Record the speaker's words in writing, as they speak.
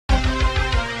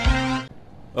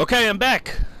Okay, I'm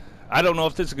back. I don't know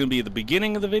if this is going to be the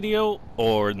beginning of the video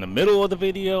or in the middle of the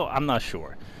video. I'm not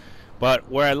sure.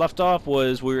 But where I left off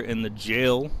was we were in the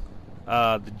jail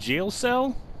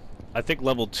cell, I think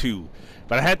level 2.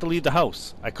 But I had to leave the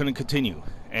house. I couldn't continue.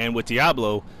 And with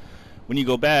Diablo, when you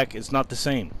go back, it's not the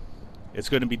same. It's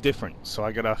going to be different. So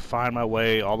I got to find my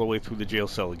way all the way through the jail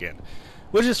cell again.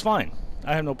 Which is fine.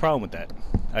 I have no problem with that.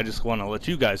 I just want to let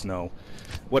you guys know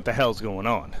what the hell's going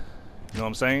on. You know what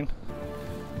I'm saying?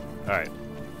 Alright.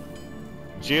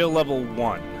 Jail level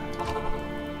 1.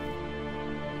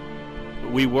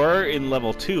 We were in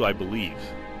level 2, I believe.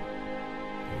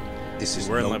 This is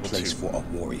no place for a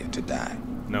warrior to die.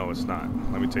 No, it's not.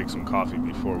 Let me take some coffee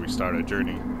before we start our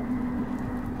journey.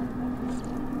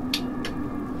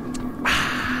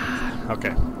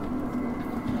 Okay.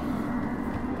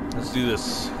 Let's do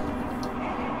this.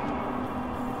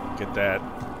 Get that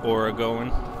aura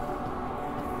going.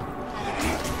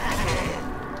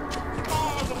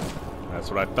 That's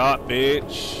what I thought,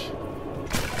 bitch.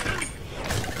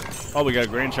 Oh, we got a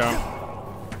grand charm.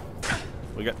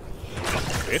 We got...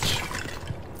 Bitch.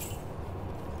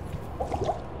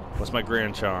 What's my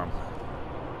grand charm?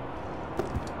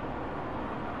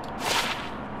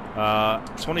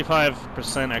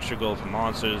 25% extra gold for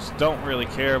monsters. Don't really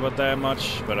care about that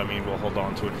much, but I mean, we'll hold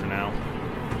on to it for now.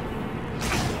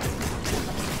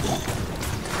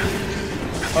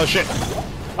 Oh shit!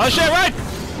 Oh shit! Right!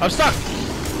 I'm stuck!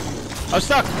 I'm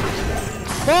stuck!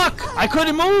 Fuck! I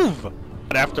couldn't move!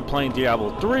 But after playing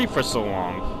Diablo 3 for so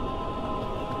long,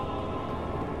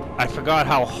 I forgot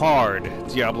how hard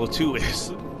Diablo 2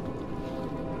 is.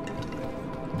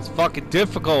 It's fucking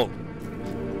difficult.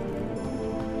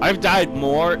 I've died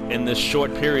more in this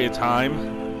short period of time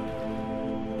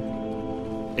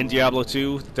in Diablo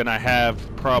 2 than I have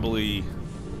probably,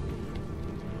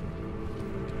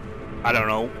 I don't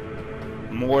know,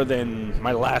 more than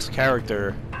my last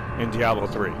character in Diablo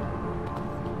 3.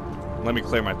 Let me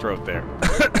clear my throat there.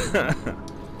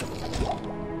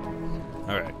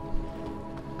 Alright.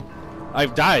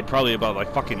 I've died probably about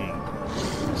like fucking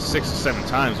 6 or 7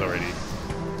 times already.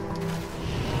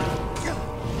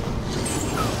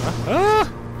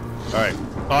 Ah! Alright.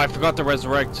 Oh, I forgot to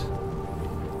resurrect.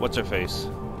 What's her face?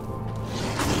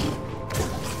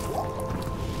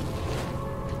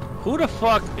 Who the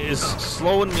fuck is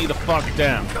slowing me the fuck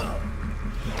down?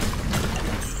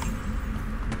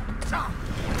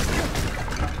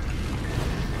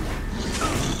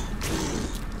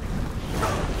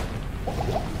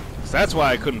 That's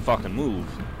why I couldn't fucking move.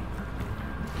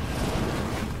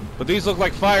 But these look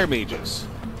like fire mages.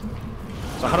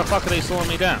 So how the fuck are they slowing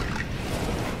me down?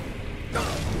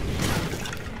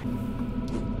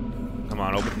 Come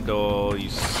on, open the door, you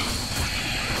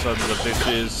sons of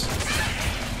bitches.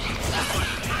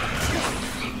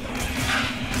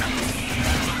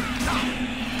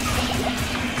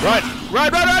 Run!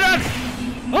 Run, run, run, run!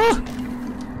 Oh!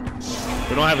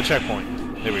 We don't have a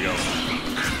checkpoint. Here we go.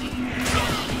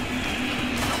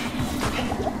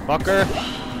 Fucker.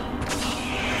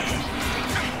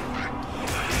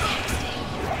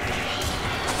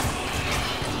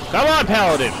 Come on,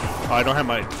 Paladin! Oh, I don't have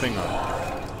my thing on.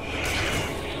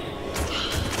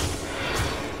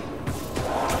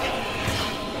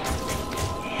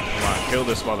 Come on, kill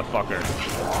this motherfucker.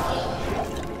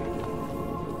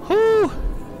 Whoo!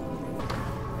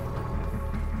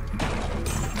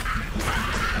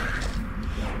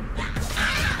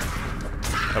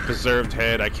 A preserved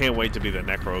head. I can't wait to be the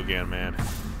Necro again, man.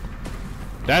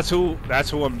 That's who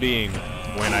I'm being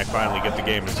when I finally get the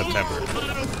game in September.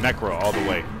 Necro all the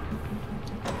way.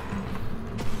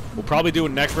 We'll probably do a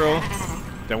Necro,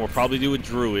 then we'll probably do a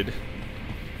Druid,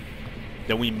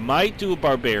 then we might do a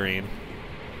Barbarian.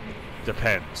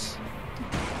 Depends.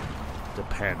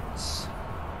 Depends.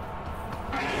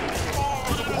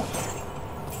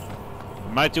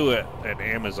 We might do an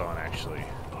Amazon, actually.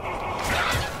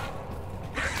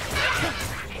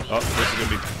 Oh,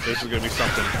 this is gonna be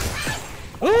something.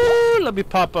 Ooh, let me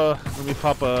pop a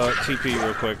TP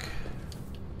real quick.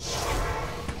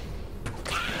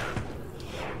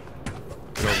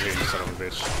 Get over here, you son of a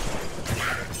bitch.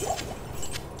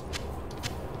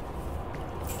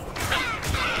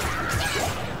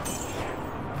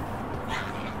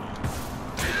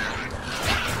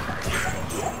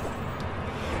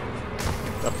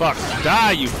 The fuck?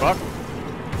 Die, you fuck!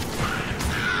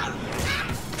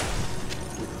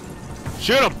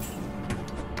 Shoot him!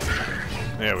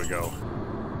 There we go.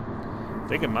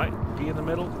 Think it might be in the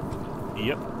middle.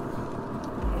 Yep.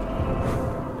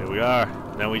 Here we are.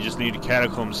 Now we just need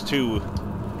Catacombs 2.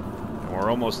 And we're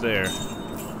almost there.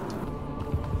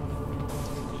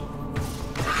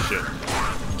 Shit.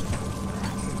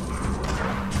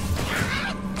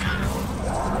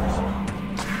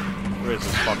 Where's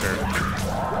this fucker?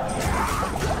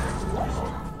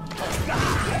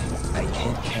 I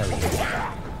can't carry it.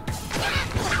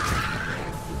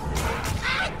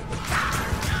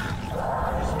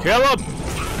 Kill him!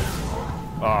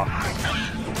 Oh.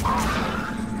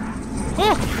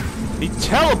 Oh! He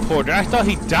teleported. I thought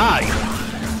he died.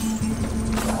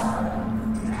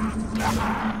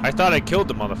 I thought I killed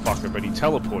the motherfucker, but he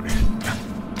teleported.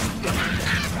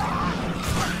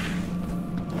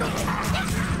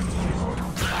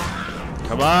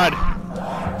 Come on!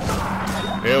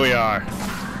 Here we are.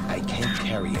 I can't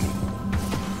carry it.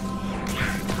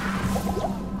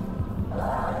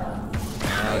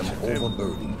 I am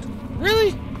overburdened.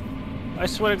 Really? I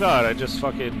swear to God, I just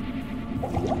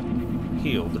fucking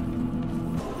healed.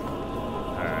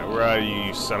 Alright, where are you,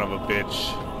 you son of a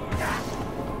bitch?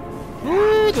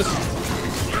 Ooh, this.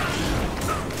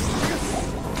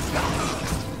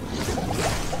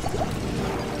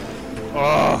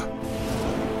 Oh!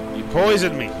 You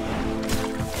poisoned me!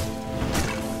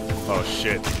 Oh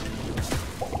shit.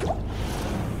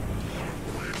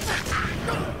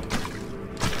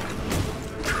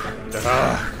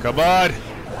 Come on!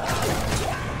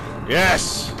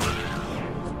 Yes!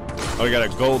 Oh, we got a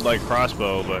gold-like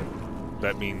crossbow, but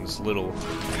that means little.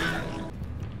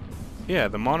 Yeah,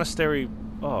 the monastery...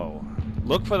 Oh.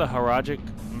 Look for the Haragic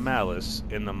Malice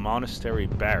in the monastery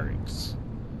barracks.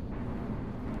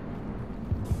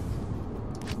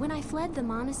 When I fled the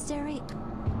monastery...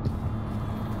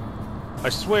 I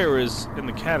swear it was in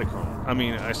the catacomb. I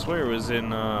mean, I swear it was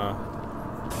in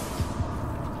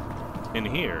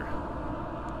here.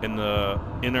 In the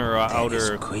inner,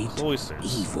 outer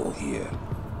cloisters. Evil here.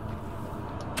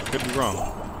 Could be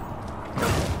wrong.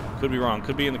 Could be wrong.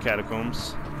 Could be in the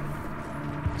catacombs.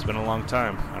 It's been a long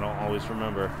time. I don't always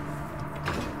remember.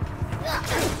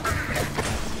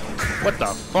 What the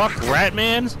fuck,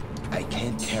 Ratmans? I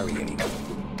can't carry anymore.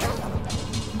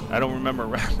 I don't remember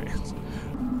Ratmans.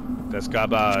 That's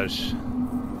garbage.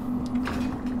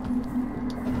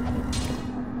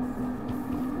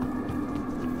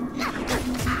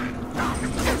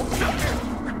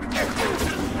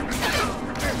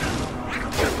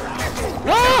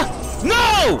 Ah!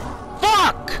 No!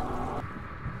 Fuck!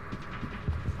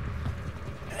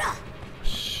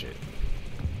 Shit.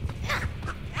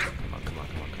 Come on, come on,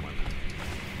 come on, come on.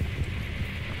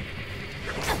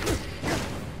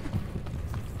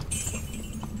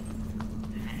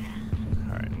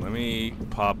 Alright, let me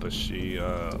pop a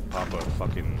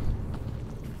fucking...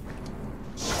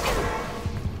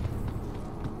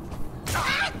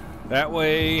 That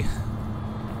way...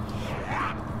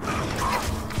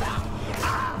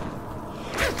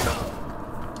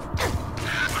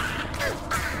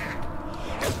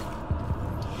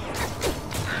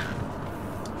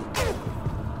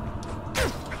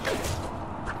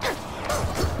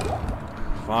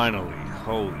 Finally,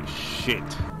 holy shit.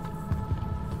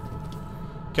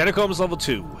 Catacombs level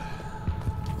 2.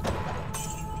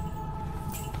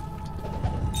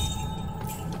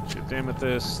 Shit,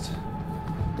 amethyst.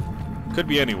 Could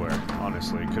be anywhere,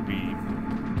 honestly. Could be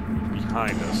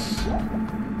behind us.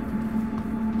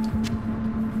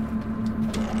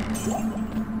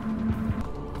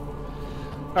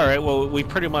 Alright, well, we've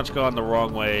pretty much gone the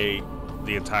wrong way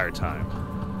the entire time.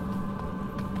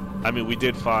 I mean, we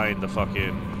did find the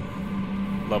fucking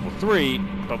level 3,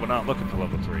 but we're not looking for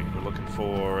level 3. We're looking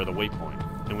for the waypoint.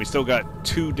 And we still got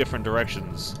 2 different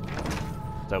directions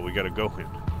that we gotta go in.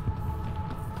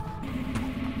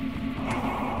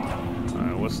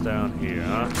 Alright, what's down here,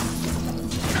 huh?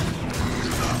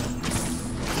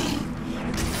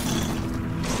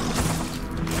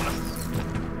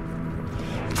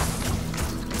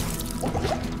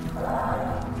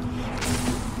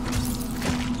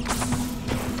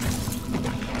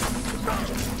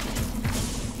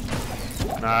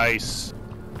 Nice.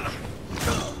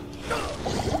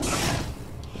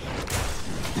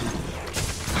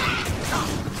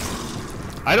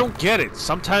 I don't get it.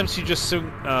 Sometimes he just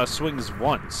swings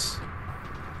once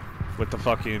with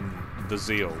the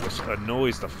zeal, which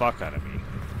annoys the fuck out of me.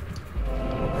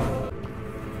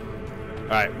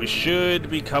 Alright, we should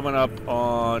be coming up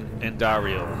on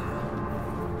Endariel.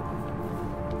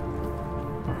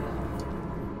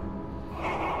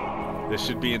 This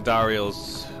should be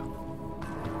Endariel's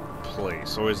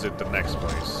place, or is it the next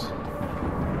place?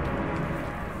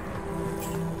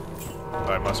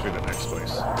 Oh, it must be the next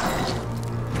place.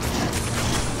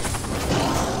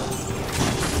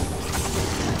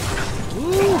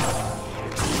 Woo!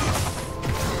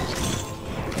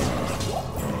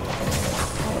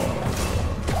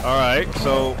 Alright,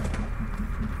 so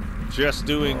just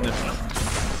doing what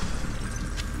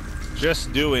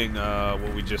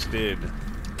we just did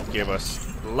give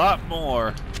us a lot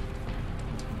more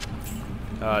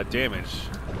damage.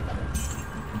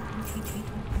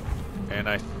 And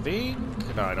I think...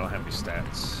 No, I don't have any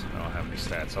stats. I don't have any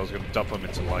stats. I was going to dump them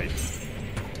into life.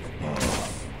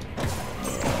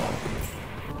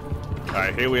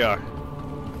 Alright, here we are.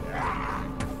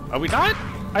 Are we not?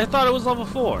 I thought it was level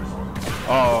 4.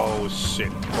 Oh,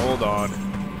 shit. Hold on.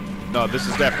 No, this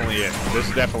is definitely it. This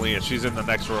is definitely it. She's in the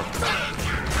next room.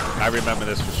 I remember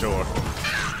this for sure.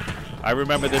 I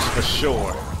remember this for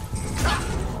sure.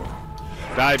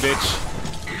 Die, bitch.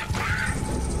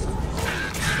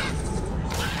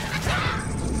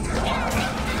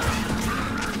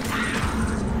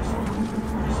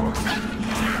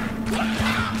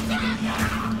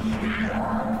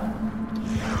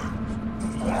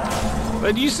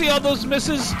 But do you see all those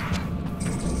misses?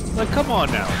 Like, come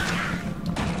on now.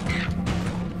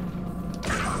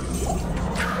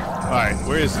 Alright,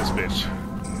 where is this bitch?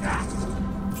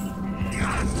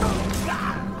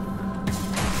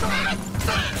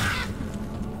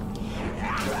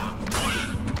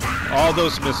 All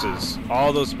those misses.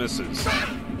 All those misses.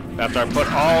 After I put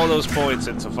all those points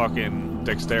into fucking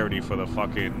dexterity for the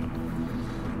fucking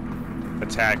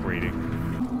attack rating.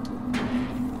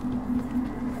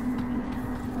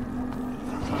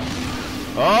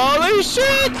 Holy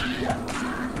shit!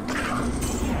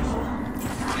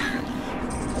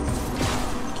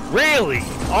 Really?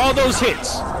 All those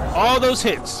hits. All those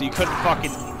hits. You couldn't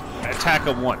fucking attack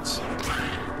them once.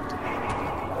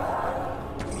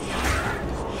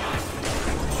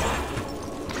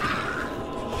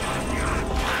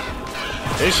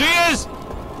 There she is!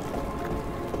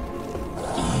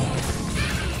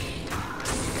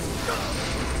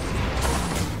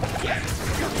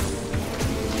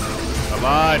 Come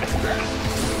on.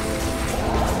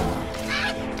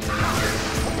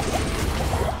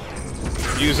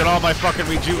 Using all my fucking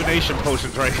rejuvenation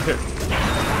potions right here.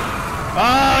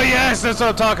 Oh, yes, that's what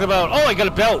I'm talking about. Oh, I got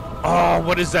a belt. Oh,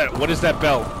 what is that? What is that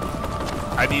belt?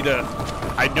 I need a...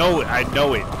 I know it. I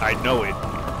know it. I know it.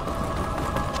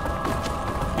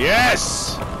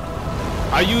 Yes!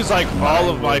 I use, like, all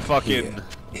of my fucking...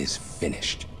 is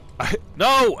finished.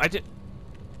 No! I did...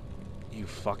 You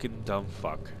fucking dumb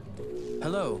fuck.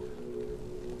 Hello.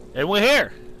 And we're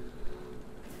here.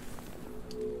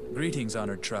 Greetings,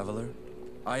 honored traveler.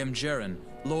 I am Jaren,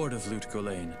 Lord of Lut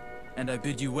Gholein, and I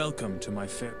bid you welcome to my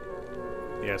fair...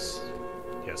 Yes.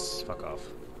 Yes, fuck off.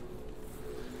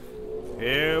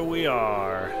 Here we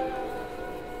are.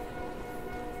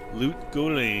 Lut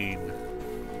Gholein.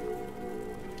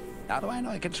 How do I know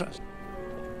I can trust?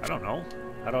 I don't know.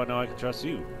 How do I know I can trust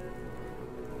you?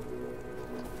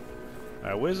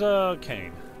 Alright, where's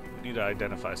Kane? We need to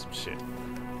identify some shit.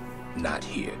 Not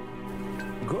here.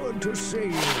 Good to see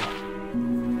you.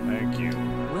 Thank you.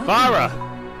 Farah!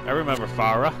 I remember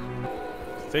Farah.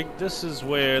 I think this is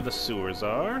where the sewers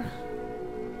are.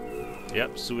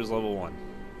 Yep, sewers level 1.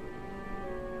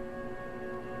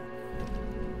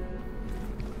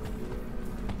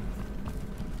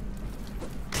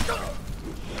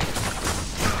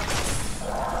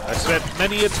 I spent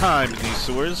many a time in these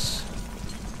sewers.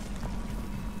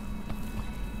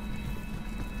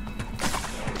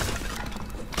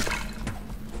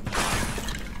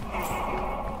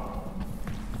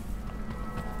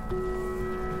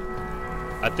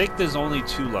 I think there's only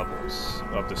 2 levels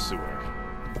of the sewer.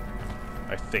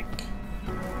 I think.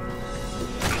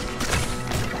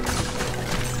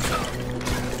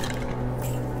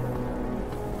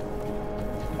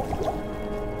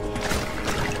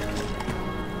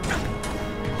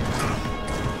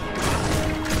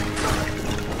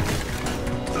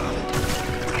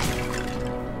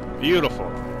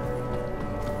 Beautiful.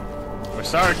 We're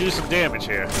starting to do some damage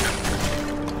here.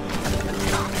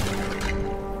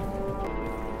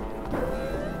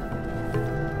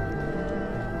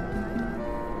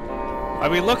 I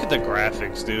mean, look at the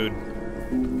graphics, dude.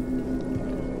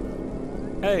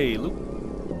 Hey, look.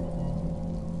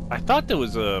 I thought there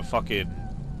was a fucking...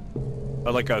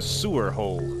 like a sewer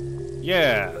hole.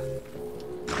 Yeah.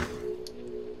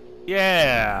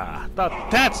 Yeah.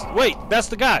 That's... Wait, that's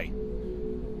the guy.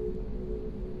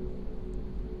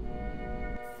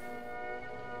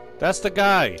 That's the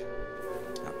guy.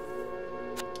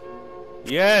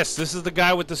 Yes, this is the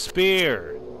guy with the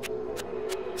spear.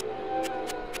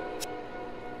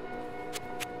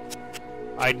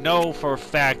 I know for a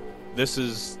fact this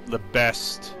is the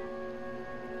best.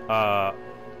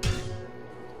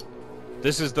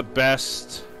 This is the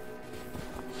best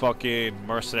fucking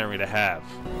mercenary to have.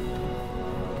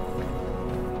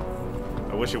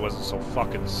 I wish it wasn't so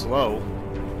fucking slow.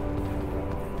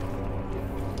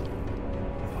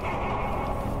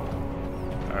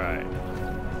 Alright.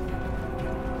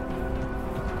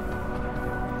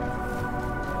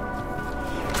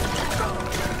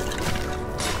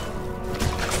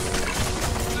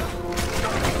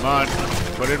 Come on,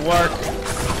 put in work.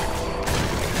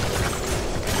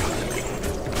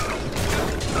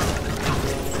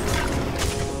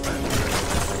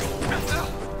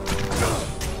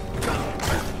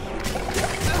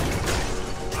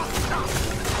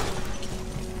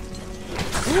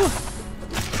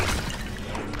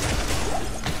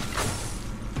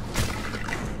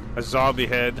 A zombie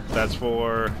head. That's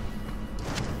for...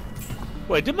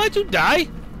 Wait, did my dude die?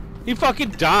 He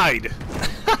fucking died.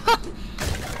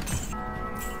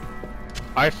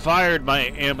 I fired my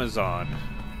Amazon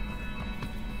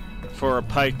for a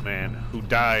pikeman who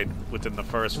died within the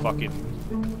first fucking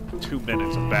 2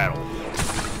 minutes of battle.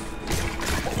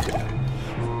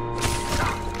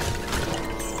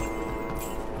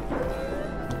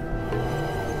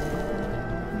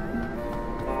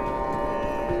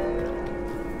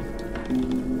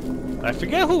 I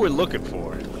forget who we're looking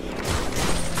for.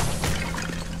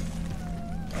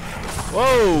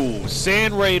 Whoa!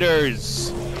 Sand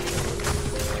Raiders!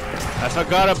 I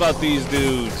forgot about these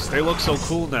dudes. They look so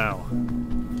cool now.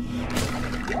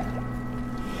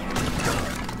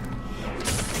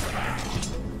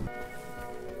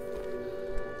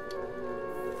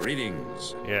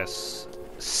 Greetings. Yes.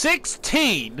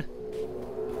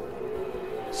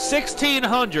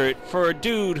 1600 for a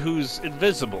dude who's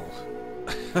invisible.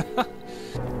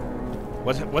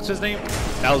 What's his name?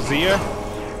 Alzier?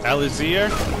 Alizier?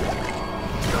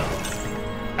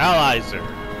 Alizer.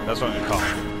 That's what I'm gonna call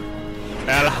him.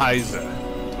 Alhizer.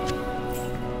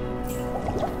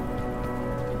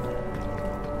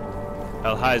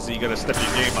 Alhizer, you gotta step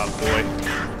your game up, boy.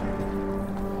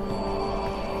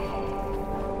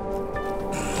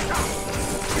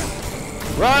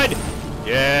 Run!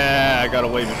 Yeah, I got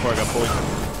away before I got poisoned.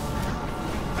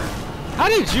 How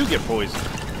did you get poisoned?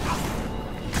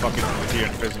 Fucking with your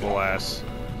invisible ass.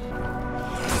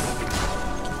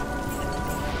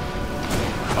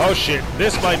 Oh shit,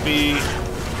 this might be...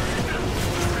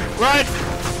 Run!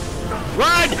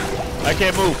 Run! I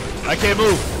can't move. I can't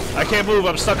move. I can't move.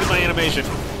 I'm stuck in my animation.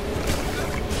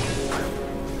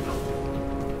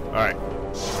 Alright.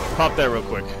 Pop that real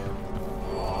quick.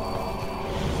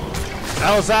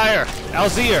 Alzier!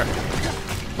 Alzier!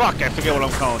 Fuck, I forget what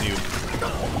I'm calling you.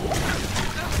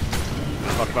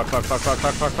 Fuck, fuck, fuck, fuck, fuck,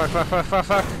 fuck, fuck, fuck, fuck, fuck, fuck,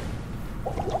 fuck.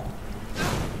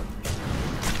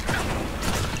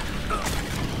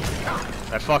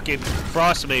 That fucking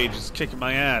frost mage is kicking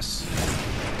my ass.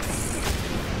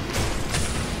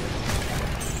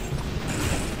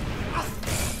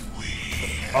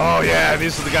 Oh yeah,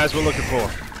 these are the guys we're looking for.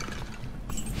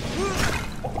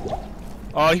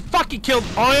 Oh, he fucking killed.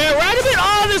 Oh yeah, right a bit.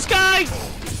 Oh, this guy.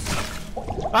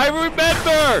 I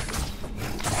remember.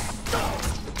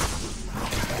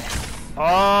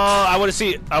 Oh, I want to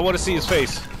see. I want to see his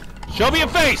face. Show me your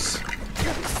face.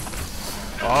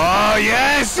 Oh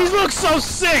yes, he looks so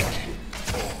sick.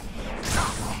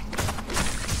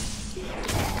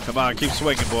 Come on, keep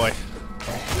swinging, boy.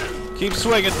 Keep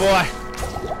swinging, boy.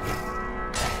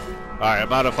 All right,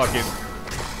 I'm out of fucking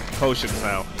potions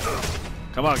now.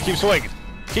 Come on, keep swinging.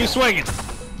 Keep swinging.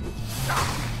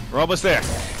 We're almost there.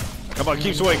 Come on,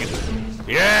 keep swinging.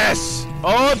 Yes!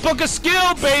 Oh, book a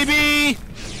skill, baby!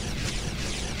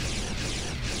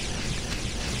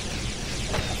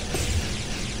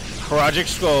 Project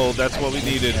Skull, that's what we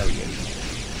needed.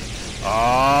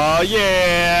 Oh,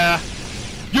 yeah!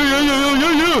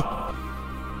 Yeah!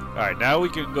 Alright, now we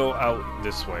can go out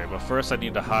this way, but first I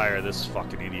need to hire this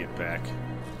fucking idiot back.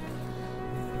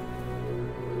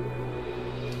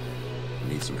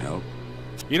 Need some help?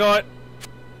 You know what?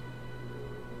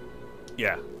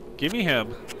 Yeah, give me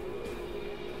him.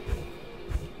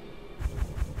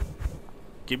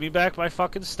 Give me back my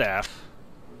fucking staff.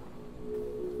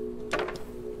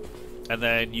 And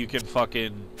then you can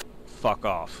fucking fuck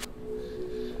off.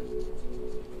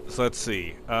 So let's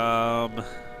see.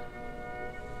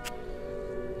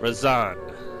 Razan.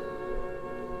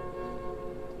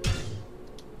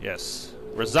 Yes.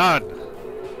 Razan!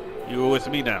 You are with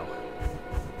me now.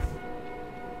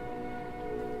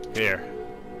 Here.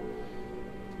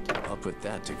 I'll put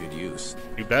that to good use.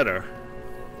 You better.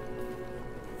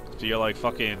 So you're like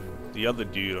fucking the other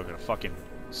dude are gonna fucking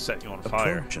set you on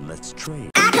fire. Approach and let's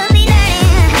trade.